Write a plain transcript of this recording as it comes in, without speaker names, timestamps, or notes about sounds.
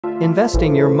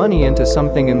Investing your money into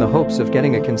something in the hopes of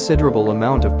getting a considerable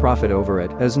amount of profit over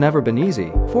it has never been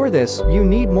easy. For this, you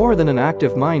need more than an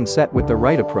active mindset with the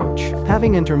right approach.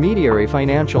 Having intermediary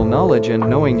financial knowledge and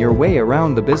knowing your way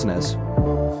around the business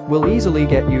will easily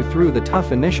get you through the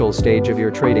tough initial stage of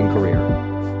your trading career.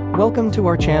 Welcome to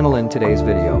our channel. In today's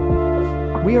video,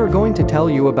 we are going to tell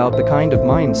you about the kind of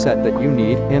mindset that you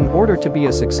need in order to be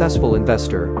a successful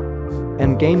investor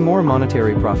and gain more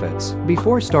monetary profits.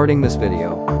 Before starting this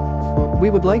video, we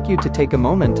would like you to take a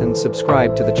moment and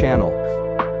subscribe to the channel.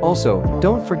 Also,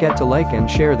 don't forget to like and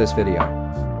share this video.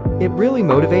 It really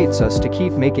motivates us to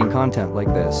keep making content like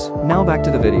this. Now back to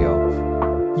the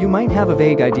video. You might have a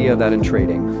vague idea that in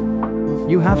trading,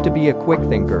 you have to be a quick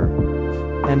thinker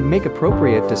and make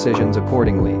appropriate decisions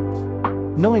accordingly,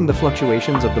 knowing the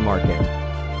fluctuations of the market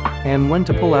and when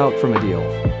to pull out from a deal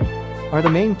are the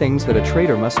main things that a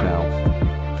trader must know.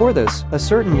 For this, a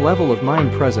certain level of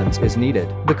mind presence is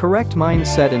needed. The correct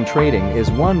mindset in trading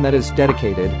is one that is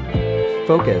dedicated,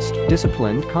 focused,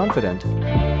 disciplined, confident,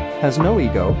 has no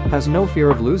ego, has no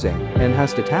fear of losing, and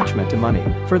has detachment to money.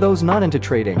 For those not into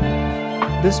trading,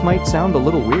 this might sound a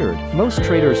little weird. Most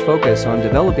traders focus on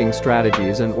developing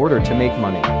strategies in order to make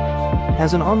money.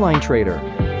 As an online trader,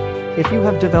 if you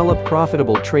have developed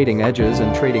profitable trading edges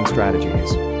and trading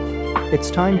strategies,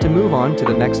 it's time to move on to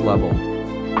the next level,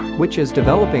 which is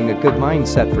developing a good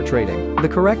mindset for trading. The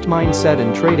correct mindset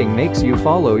in trading makes you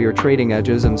follow your trading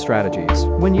edges and strategies.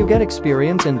 When you get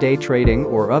experience in day trading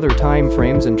or other time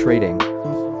frames in trading,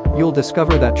 you'll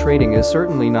discover that trading is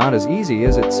certainly not as easy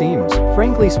as it seems.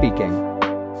 Frankly speaking,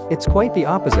 it's quite the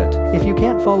opposite. If you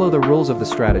can't follow the rules of the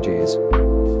strategies,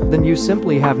 then you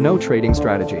simply have no trading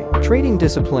strategy. Trading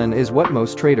discipline is what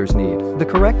most traders need. The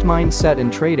correct mindset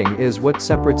in trading is what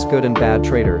separates good and bad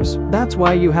traders. That's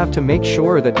why you have to make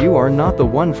sure that you are not the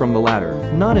one from the latter.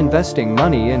 Not investing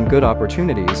money in good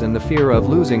opportunities and the fear of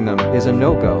losing them is a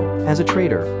no-go. As a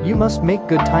trader, you must make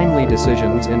good timely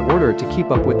decisions in order to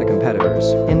keep up with the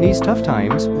competitors. In these tough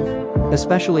times,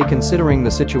 especially considering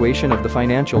the situation of the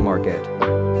financial market,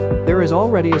 there is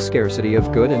already a scarcity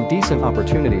of good and decent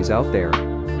opportunities out there.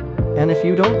 And if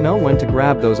you don't know when to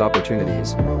grab those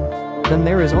opportunities, then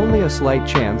there is only a slight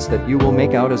chance that you will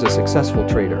make out as a successful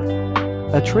trader.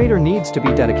 A trader needs to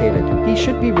be dedicated. He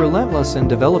should be relentless in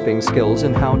developing skills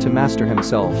in how to master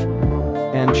himself,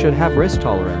 and should have risk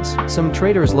tolerance. Some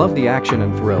traders love the action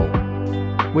and thrill,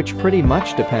 which pretty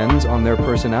much depends on their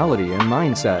personality and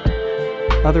mindset.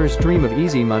 Others dream of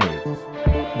easy money,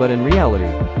 but in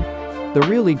reality, the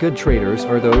really good traders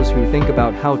are those who think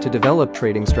about how to develop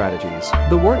trading strategies.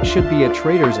 The work should be a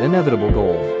trader's inevitable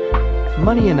goal.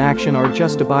 Money and action are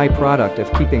just a byproduct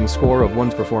of keeping score of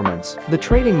one's performance. The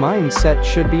trading mindset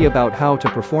should be about how to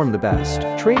perform the best.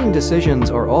 Trading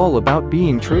decisions are all about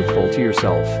being truthful to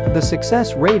yourself. The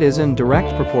success rate is in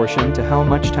direct proportion to how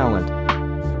much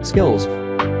talent, skills,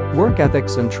 work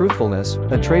ethics and truthfulness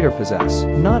a trader possess.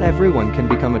 Not everyone can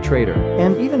become a trader,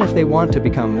 and even if they want to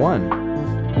become one,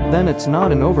 then it's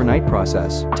not an overnight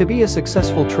process. To be a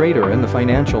successful trader in the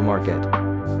financial market,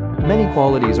 many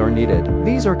qualities are needed.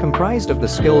 These are comprised of the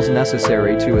skills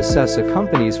necessary to assess a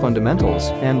company's fundamentals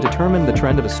and determine the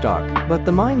trend of a stock. But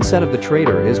the mindset of the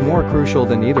trader is more crucial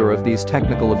than either of these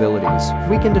technical abilities.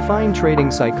 We can define trading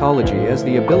psychology as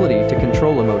the ability to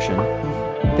control emotion,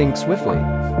 think swiftly,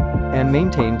 and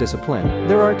maintain discipline.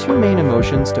 There are two main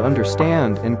emotions to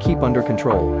understand and keep under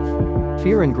control: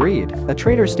 fear and greed. A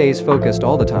trader stays focused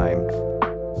all the time.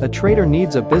 A trader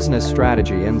needs a business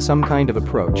strategy and some kind of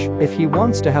approach if he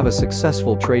wants to have a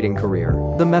successful trading career.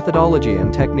 The methodology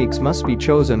and techniques must be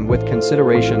chosen with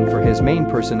consideration for his main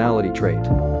personality trait.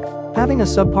 Having a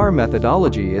subpar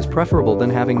methodology is preferable than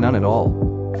having none at all.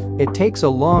 It takes a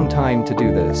long time to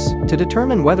do this. To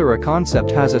determine whether a concept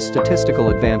has a statistical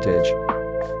advantage,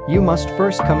 you must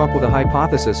first come up with a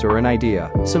hypothesis or an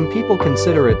idea. Some people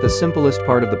consider it the simplest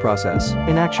part of the process.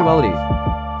 In actuality,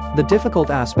 the difficult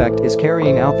aspect is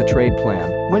carrying out the trade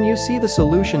plan. When you see the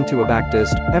solution to a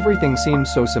backtest, everything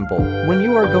seems so simple. When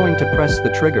you are going to press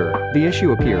the trigger, the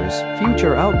issue appears.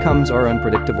 Future outcomes are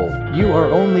unpredictable. You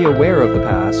are only aware of the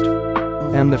past,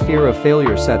 and the fear of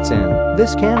failure sets in.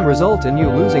 This can result in you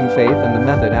losing faith in the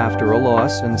method after a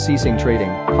loss and ceasing trading,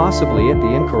 possibly at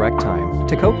the incorrect time.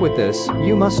 To cope with this,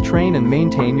 you must train and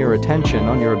maintain your attention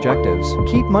on your objectives.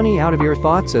 Keep money out of your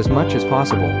thoughts as much as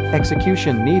possible.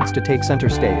 Execution needs to take center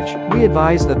stage. We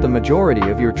advise that the majority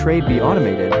of your trade be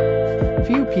automated.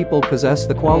 Few people possess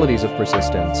the qualities of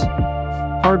persistence,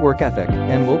 hard work ethic,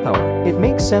 and willpower. It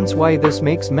makes sense why this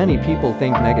makes many people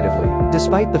think negatively.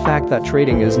 Despite the fact that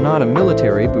trading is not a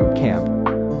military boot camp,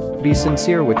 be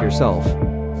sincere with yourself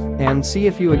and see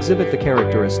if you exhibit the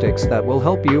characteristics that will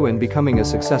help you in becoming a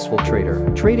successful trader.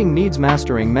 Trading needs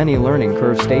mastering many learning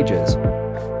curve stages.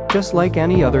 Just like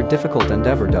any other difficult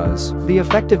endeavor does, the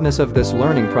effectiveness of this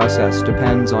learning process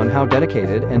depends on how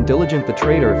dedicated and diligent the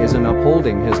trader is in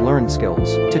upholding his learned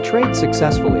skills. To trade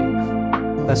successfully,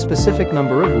 a specific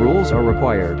number of rules are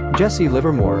required. Jesse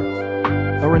Livermore,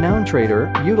 a renowned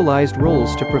trader, utilized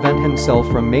rules to prevent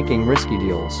himself from making risky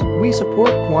deals. We support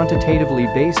quantitatively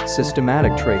based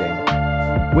systematic trading,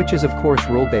 which is of course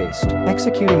rule-based.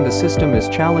 Executing the system is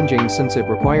challenging since it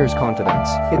requires confidence.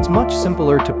 It's much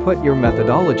simpler to put your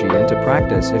methodology into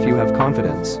practice if you have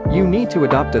confidence. You need to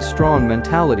adopt a strong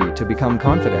mentality to become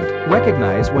confident.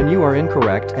 Recognize when you are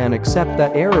incorrect and accept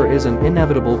that error is an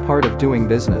inevitable part of doing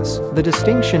business. The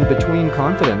distinction between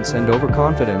confidence and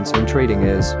overconfidence in trading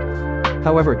is,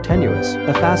 however, tenuous.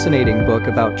 A fascinating book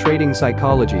about trading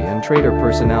psychology and trader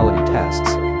personality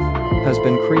tests has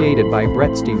been created by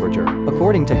Brett Steenberger.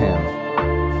 According to him,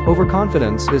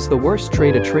 overconfidence is the worst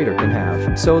trait a trader can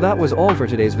have. So that was all for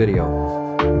today's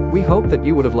video. We hope that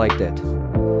you would have liked it.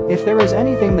 If there is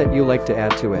anything that you like to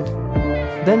add to it,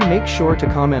 then make sure to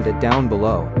comment it down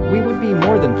below. We would be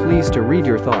more than pleased to read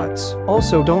your thoughts.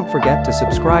 Also, don't forget to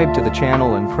subscribe to the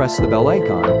channel and press the bell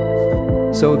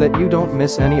icon so that you don't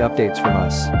miss any updates from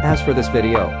us. As for this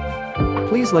video,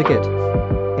 please like it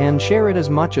and share it as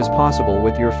much as possible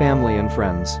with your family and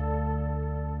friends.